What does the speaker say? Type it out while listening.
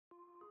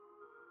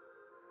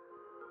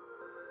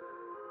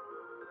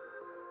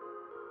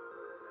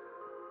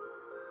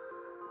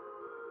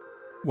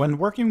When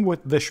working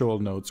with visual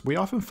nodes, we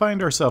often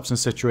find ourselves in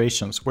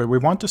situations where we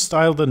want to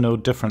style the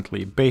node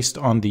differently based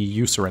on the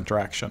user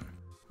interaction.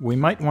 We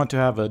might want to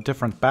have a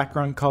different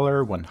background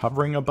color when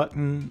hovering a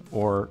button,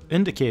 or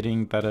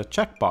indicating that a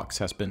checkbox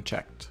has been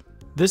checked.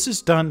 This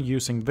is done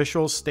using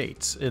visual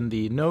states in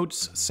the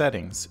node's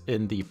settings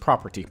in the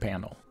property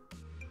panel.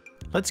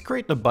 Let's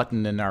create a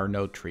button in our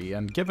node tree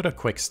and give it a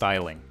quick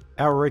styling.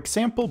 Our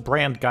example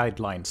brand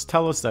guidelines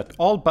tell us that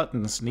all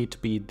buttons need to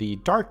be the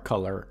dark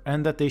color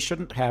and that they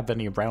shouldn't have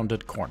any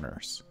rounded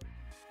corners.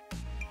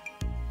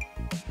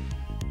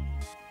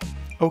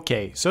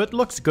 Okay, so it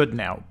looks good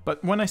now,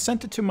 but when I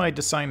sent it to my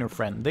designer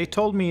friend, they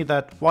told me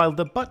that while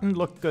the button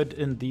looked good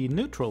in the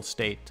neutral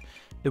state,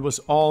 it was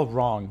all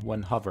wrong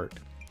when hovered.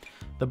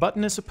 The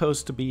button is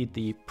supposed to be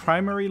the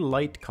primary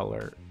light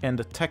color and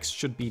the text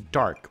should be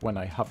dark when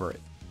I hover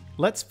it.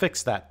 Let's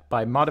fix that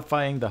by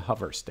modifying the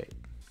hover state.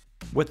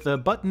 With the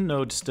button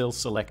node still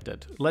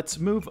selected, let's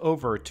move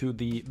over to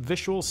the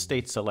Visual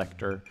State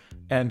Selector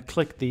and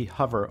click the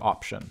Hover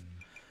option.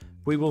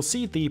 We will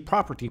see the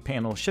property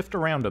panel shift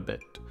around a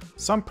bit.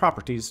 Some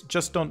properties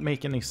just don't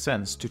make any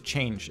sense to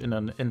change in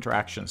an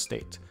interaction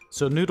state,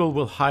 so Noodle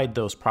will hide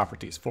those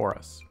properties for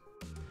us.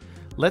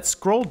 Let's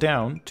scroll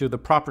down to the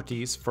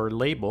properties for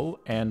label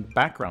and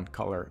background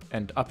color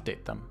and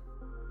update them.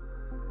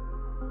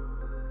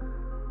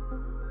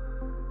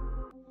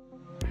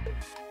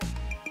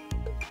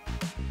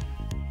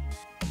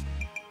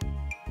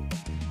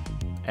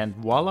 And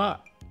voila!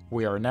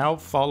 We are now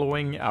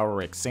following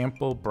our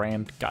example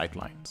brand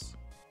guidelines.